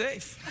not yet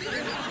safe.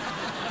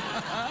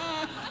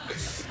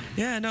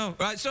 Yeah, no.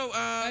 Right, so...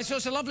 so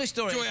it's a lovely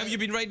story. Joey, have you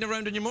been riding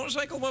around on your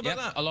motorcycle? What about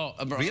that? A lot.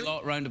 Really? A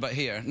lot round about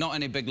here. Not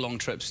any big long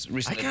trips I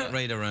recently. can't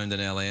ride around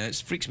in LA. It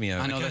freaks me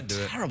out. I know, can't do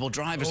they're it. terrible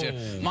drivers here.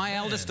 My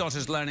eldest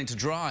daughter's learning to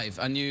drive,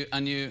 and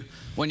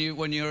when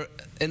you're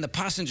in the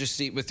passenger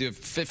seat with your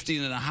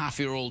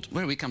 15-and-a-half-year-old,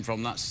 where we come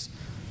from, that's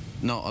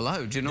not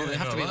allowed. You know, Yeah, they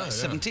have to be allowed, like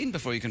 17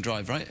 before you can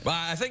drive, right? Well,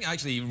 I think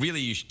actually,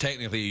 really,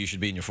 technically, you should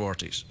be in your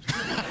 40s.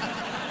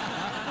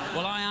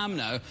 Well, I am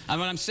now, and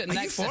when I'm sitting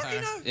next to her... Are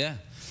you 40 now? Yeah.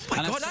 My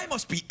And I'm God, I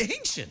must be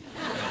ancient.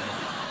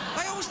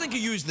 I always think of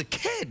you as the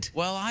kid.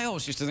 Well, I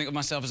always used to think of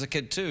myself as a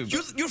kid too.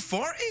 You're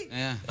 40?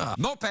 Yeah.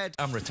 Moped.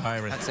 I'm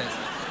retiring. That's it.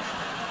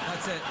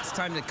 That's it. It's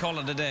time to call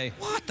it a day.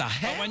 What the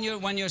heck?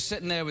 But when you're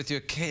sitting there with your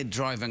kid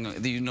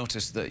driving, you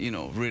notice that, you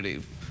know,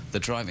 really, the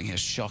driving here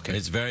is shocking.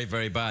 It's very,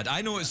 very bad.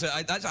 I know it's...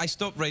 I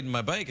stopped riding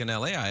my bike in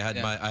LA. I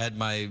had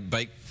my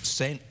bike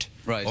sent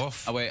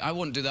off. Oh, wait, I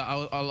won't do that.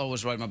 I'll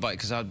always ride my bike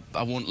because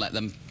I won't let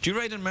them... Do you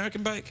ride an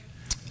American bike?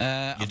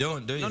 You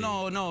don't, do you?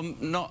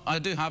 No. I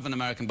do have an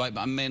American bike,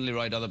 but I mainly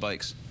ride other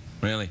bikes.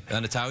 Really?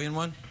 An Italian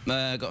one?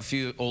 Got a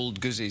few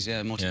old Guzzies,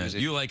 yeah, Moto Guzzi.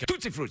 You like a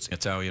tutti frutti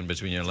Italian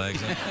between your legs.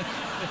 With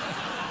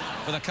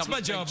a couple It's my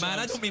job, man.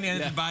 I don't mean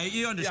anything by it.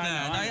 You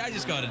understand. Yeah, I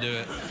just got to do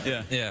it.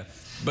 Yeah.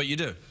 But you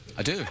do.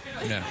 I do.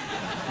 Yeah.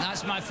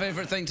 That's my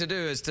favourite thing to do,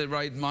 is to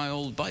ride my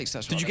old bikes.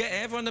 That's Did you get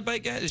Eva on the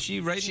bike yet? Is she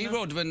riding? She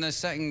rode when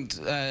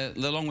the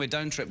long way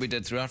down trip we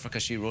did through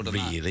Africa. She rode on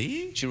that.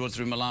 Really? She rode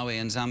through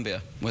Malawi and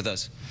Zambia with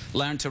us.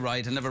 Learned to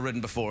ride, had never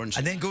ridden before. And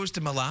then goes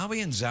to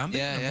Malawi and Zambia?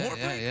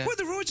 Yeah. What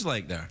are the roads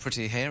like there?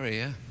 Pretty hairy,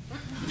 yeah.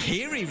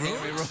 Hairy roads?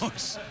 Hairy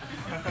roads.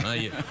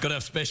 You've got to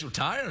have special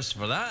tyres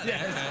for that.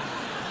 Yeah.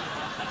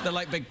 They're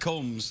like big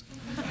combs.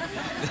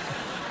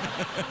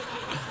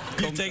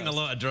 You've taken a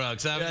lot of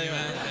drugs, haven't you,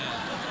 man?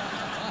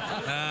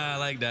 I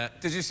like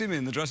that. Did you see me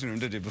in the dressing room,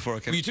 did you, before I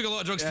came? Well, you took a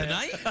lot of drugs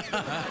tonight?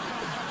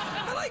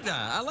 I like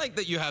that. I like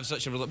that you have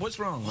such a... What's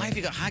wrong? Why have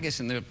you got haggis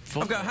in the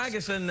phone I've got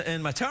box? haggis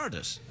in my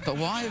TARDIS. But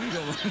why have you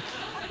got one?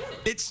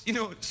 It's, you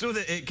know, so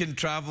that it can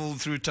travel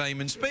through time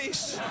and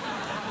space.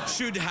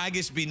 Should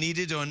haggis be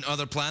needed on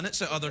other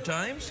planets at other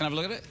times? Can I have a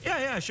look at it?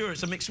 Yeah, sure.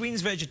 It's a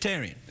McSween's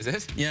vegetarian. Is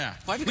it? Yeah.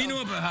 Why have you We got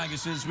know about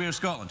haggises. We're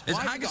Scotland. Is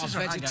Why have you got haggis a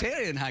or haggis?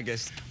 vegetarian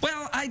haggis?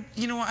 Well, I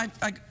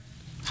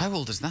How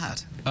old is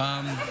that?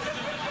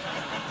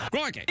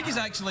 Crikey. I think it's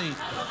actually...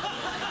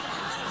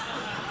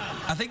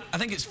 I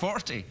think it's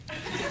 40.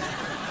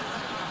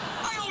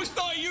 I always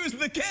thought you was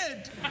the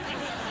kid.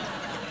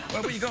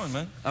 Well, where are you going,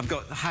 man? I've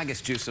got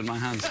haggis juice in my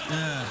hands.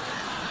 Yeah.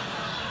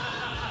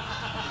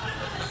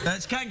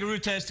 That's kangaroo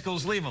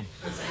testicles. Leave them.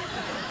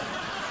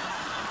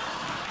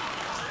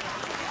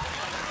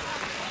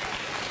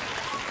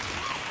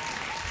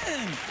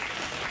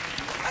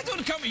 I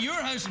don't come to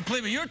your house and play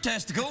with your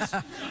testicles.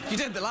 You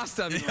did the last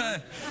time. Yeah.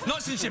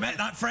 Not since you met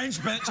that French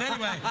bitch,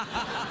 anyway.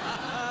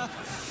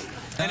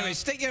 Anyway,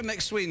 stick your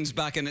McSween's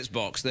back in its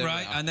box. There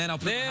Right, we are. and then I'll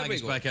put the There we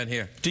haggis go. back in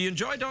here. Do you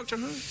enjoy Doctor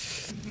Who?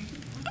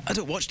 I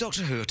don't watch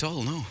Doctor Who at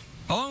all, no.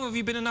 How long have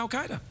you been in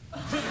Al-Qaeda?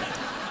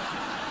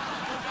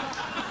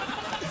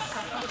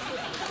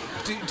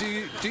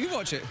 Do you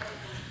watch it?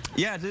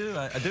 Yeah, I do.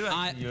 I do.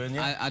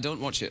 I don't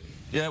watch it.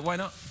 Yeah, why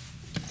not?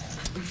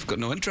 I've got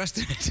no interest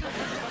in it.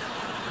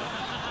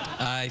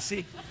 I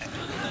see.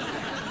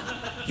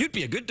 You'd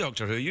be a good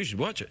Doctor Who. You should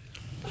watch it.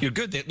 You're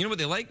good. You know what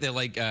they like? They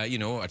like, you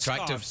know,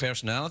 attractive Scarves.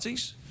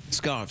 personalities.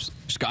 Scarves.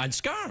 And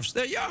scarves.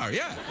 There you are,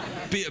 yeah.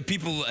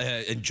 People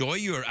enjoy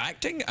your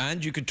acting,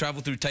 and you could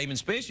travel through time and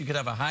space. You could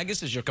have a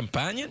haggis as your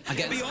companion.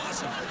 It'd be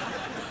awesome.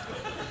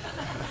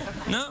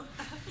 No?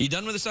 You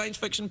done with the science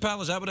fiction,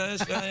 pal? Is that what it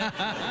is? Yeah.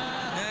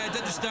 Yeah, I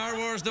did the Star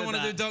Wars. Don't want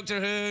to do Doctor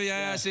Who.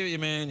 Yeah, I see what you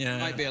mean. Yeah.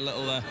 Might be a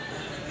little...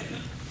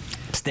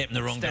 Step in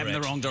the wrong direction. Step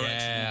in the wrong direction.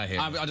 Yeah, I hear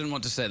you. I didn't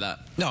want to say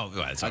that. No,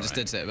 well, it's I all just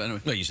right. did say it, but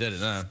anyway. Well, you said it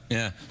now.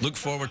 Yeah. Look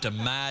forward to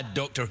mad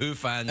Doctor Who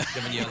fans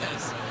giving you a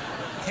list.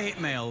 Hate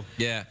mail.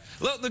 Yeah.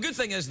 Well, the good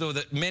thing is, though,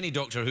 that many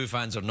Doctor Who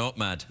fans are not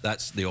mad.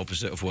 That's the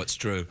opposite of what's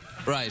true.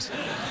 Right.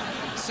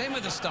 Same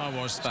with the Star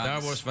Wars fans.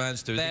 Star Wars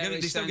fans, too.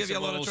 They still give you a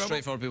lot of trouble?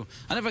 Straightforward people.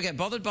 I never get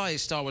bothered by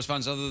Star Wars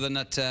fans other than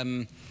at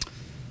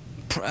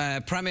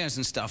premieres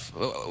and stuff,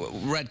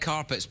 red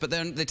carpets. But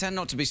they tend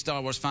not to be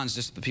Star Wars fans,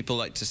 just the people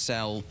like to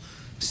sell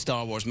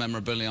Star Wars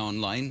memorabilia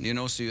online, you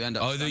know, so you end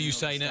up... Oh, you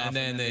sign it and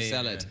then they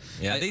sell it.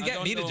 Yeah, they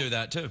get me to do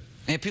that, too.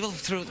 Yeah, people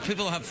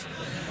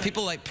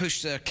like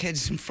push their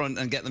kids in front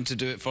and get them to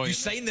do it for you. You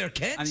sign their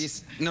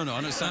kids? And no,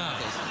 I don't sign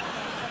kids.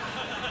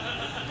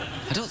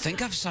 I don't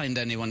think I've signed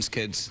anyone's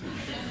kids.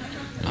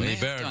 I may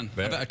have done. I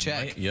better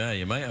check. Yeah,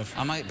 you might have.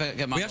 I might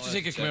get my... We have to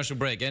take a commercial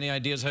break. Any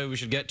ideas how we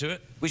should get to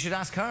it? We should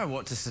ask her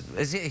what to...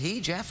 Is it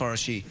he, Geoff, or a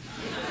she?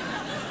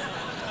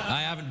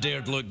 I haven't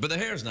dared look, but the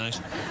hair's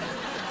nice.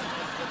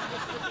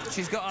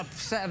 She's got a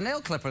set of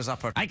nail clippers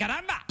up her... Ay,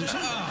 caramba! What the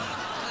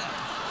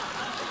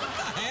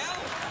hell?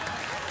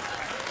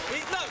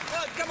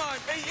 Look, come on.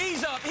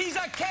 He's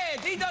a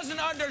kid. He doesn't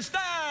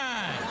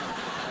understand.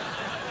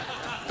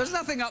 There's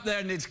nothing up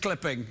there needs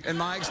clipping, in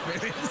my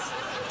experience.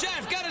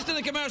 Geoff, get us to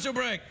the commercial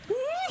break.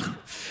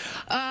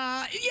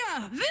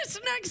 Yeah, this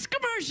next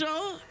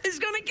commercial is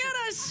gonna get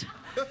us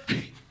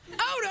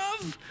out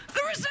of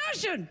the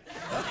recession.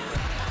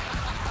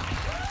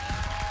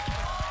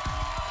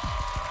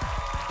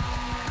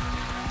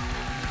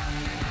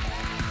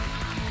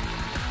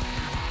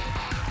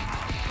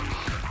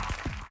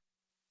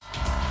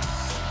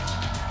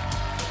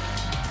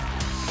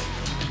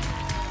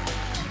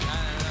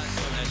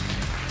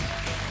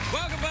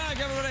 Welcome back,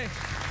 everybody.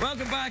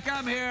 Welcome back.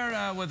 I'm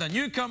here with a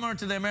newcomer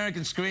to the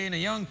American screen, a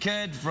young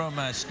kid from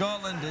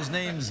Scotland. His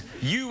name's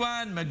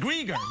Ewan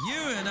McGregor.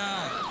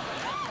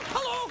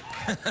 Hello.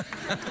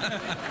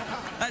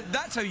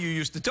 That's how you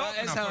used to talk.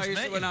 That's how I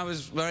used to when I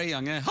was very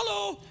young, yeah.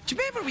 Hello. Do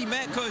you remember we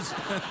met because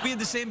we had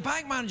the same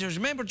bank managers?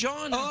 Remember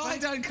John? Oh, I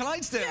down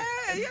Clydesdale.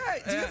 Yeah.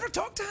 Did you ever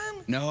talk to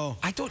him? No.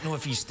 I don't know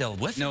if he's still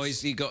with No,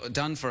 us. he got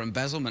done for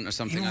embezzlement or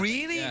something.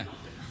 Really? Yeah.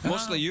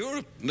 Mostly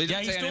Europe. They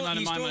didn't He take any stole, money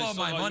he of stole all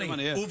my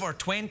money. yeah. Over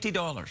 $20.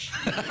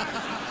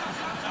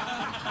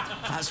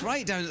 That's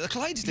right, down at the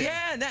Clydesdale.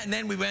 Yeah, and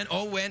then we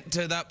all went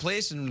to that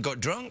place and got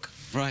drunk.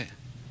 Right.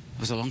 It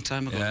was a long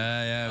time ago.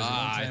 Yeah, it was a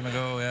long time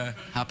ago, yeah.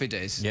 Happy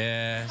days.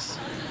 Yes.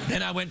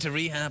 Then I went to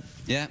rehab.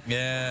 Yeah.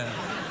 Yeah.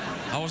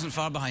 I wasn't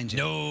far behind you.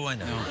 No, I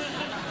know. No.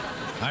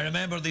 I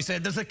remember they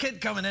said, there's a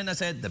kid coming in. I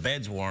said, the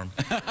bed's warm.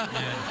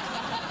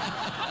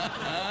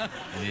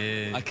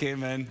 Yeah. I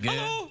came in. Yeah.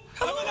 Hello.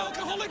 I'm an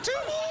alcoholic too.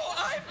 Oh,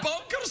 I'm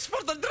bonkers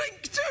for the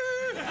drink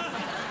too.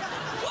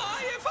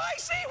 Why, if I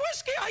see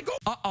whiskey, I go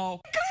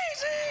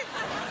crazy.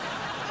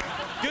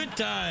 Good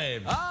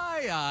time.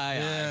 Aye.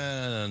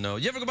 Yeah, no.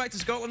 You ever go back to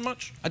Scotland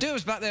much? I do. I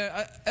was back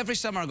there. Every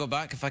summer I go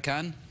back if I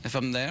can, if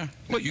I'm there.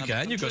 Well, you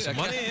can. You've got some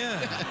money,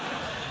 yeah.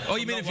 Oh,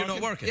 you mean if you're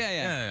not working?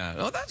 Yeah.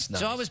 Oh, that's nice.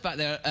 So I was back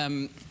there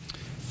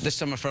this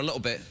summer for a little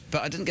bit,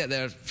 but I didn't get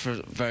there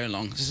for very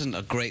long. This isn't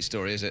a great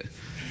story, is it?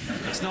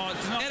 It's not.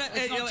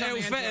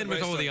 It'll fit in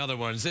with all the other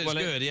ones. It's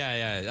good.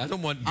 Yeah. I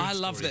don't want. I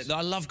loved it.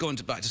 I love going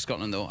back to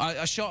Scotland though.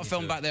 I shot a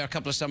film back there a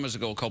couple of summers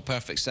ago called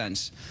Perfect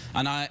Sense,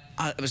 and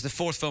it was the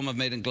 4th film I've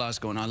made in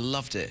Glasgow, and I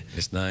loved it.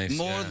 It's nice.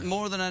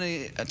 More than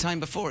any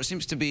time before. It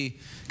seems to be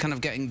kind of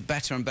getting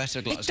better and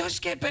better. Glasgow. It does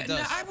get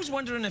better. I was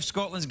wondering if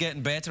Scotland's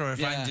getting better or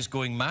if I'm just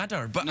going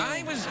madder. But no.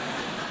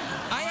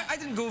 I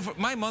didn't go for...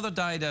 My mother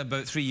died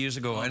about 3 years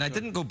ago, and I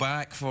didn't go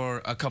back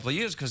for a couple of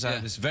years because I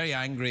was very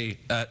angry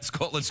at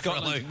Scotland for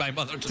allowing my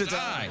mother to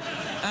die.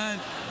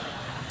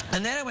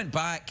 And then I went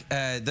back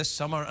this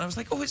summer, and I was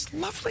like, oh, it's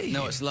lovely.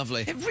 No, it's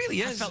lovely. It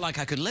really is. I felt like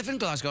I could live in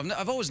Glasgow.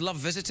 I've always loved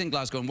visiting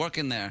Glasgow and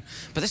working there.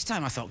 But this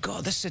time I thought,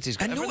 God, this city's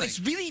got everything. I know,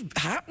 it's really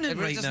happening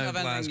right now in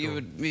Glasgow. You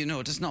would, you know,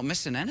 it's not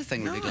missing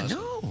anything, really, Glasgow.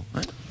 No.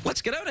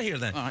 Let's get out of here,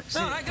 then. All right,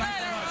 all right, good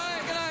night,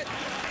 everybody. Good night.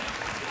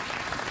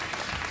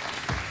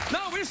 No,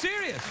 we're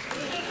serious.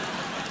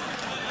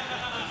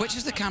 Which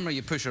is the camera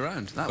you push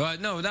around? That one?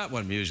 No, that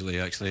one usually,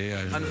 actually.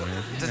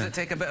 Does it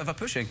take a bit of a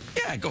pushing?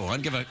 Yeah, go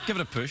on, give it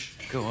a push.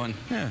 Go on.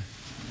 Yeah.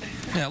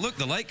 Yeah, look,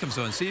 the light comes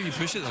on. See if you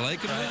push it, the light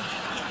comes on.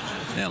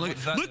 Yeah,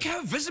 look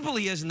how visible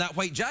he is in that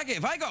white jacket.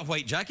 If I got a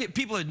white jacket,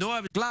 people would know I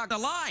was black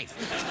alive.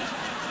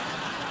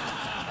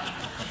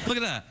 Look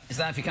at that. Is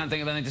that if you can't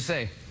think of anything to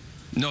say?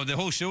 No, the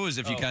whole show is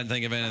if you can't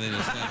think of anything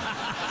to say.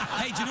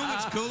 Hey, do you know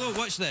what's cool though?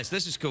 Watch this.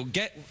 This is cool.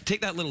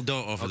 Take that little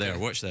dot off of there.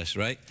 Watch this,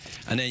 right?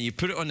 And then you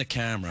put it on the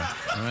camera,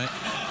 all right?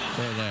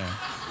 Put it there,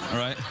 all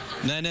right?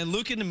 And then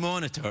look in the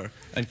monitor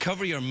and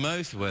cover your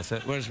mouth with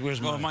it. Where's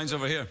mine? Oh, mine's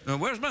over here. Oh,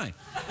 where's mine?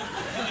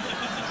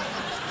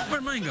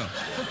 Where'd mine go?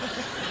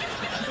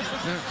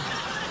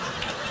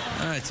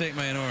 All right, take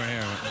mine over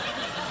here.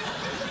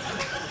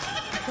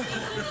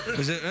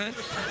 Is it?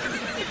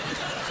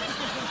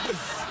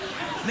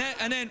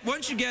 And then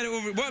once you get it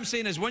over, what I'm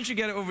saying is once you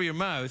get it over your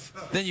mouth,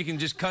 then you can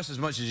just cuss as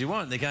much as you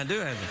want. They can't do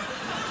anything.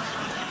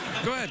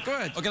 Go ahead, go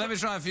ahead. Okay, let me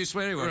try a few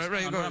sweary words.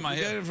 Right, go ahead.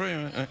 Get it for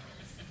you.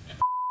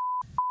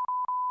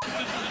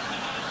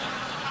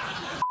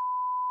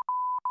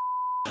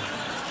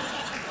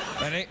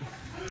 Ready?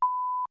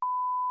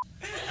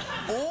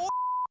 Oh!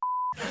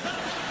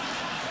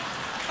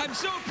 I'm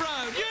so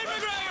proud. Ewan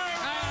McGregor!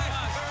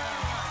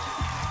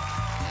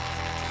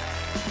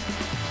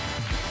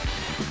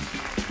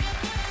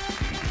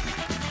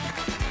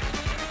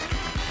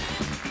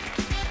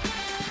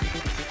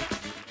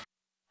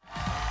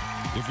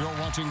 If you're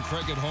watching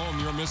Craig at home,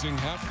 you're missing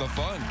half the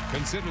fun.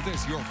 Consider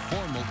this your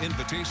formal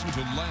invitation to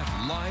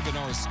laugh live in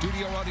our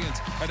studio audience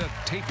at a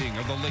taping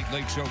of The Late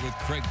Late Show with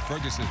Craig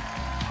Ferguson.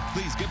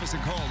 Please give us a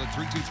call at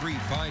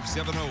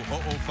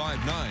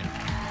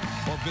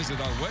 323-570-0059 or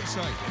visit our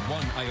website at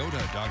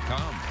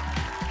oneiota.com.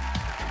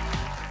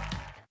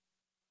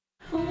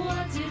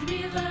 What did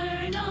we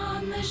learn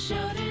on the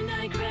show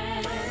tonight,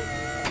 Craig?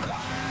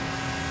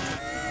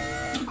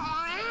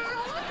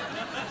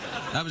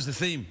 That was the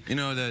theme, you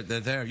know,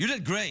 there. You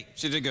did great.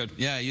 She did good.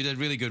 Yeah, you did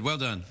really good. Well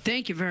done.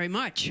 Thank you very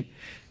much,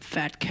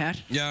 fat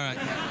cat. Yeah, all right.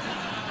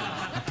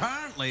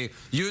 Apparently,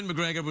 Ewan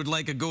McGregor would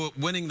like a go at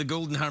winning the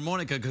golden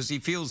harmonica because he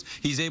feels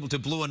he's able to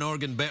blow an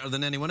organ better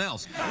than anyone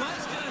else.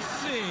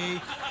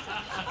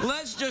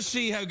 Let's just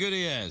see how good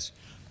he is.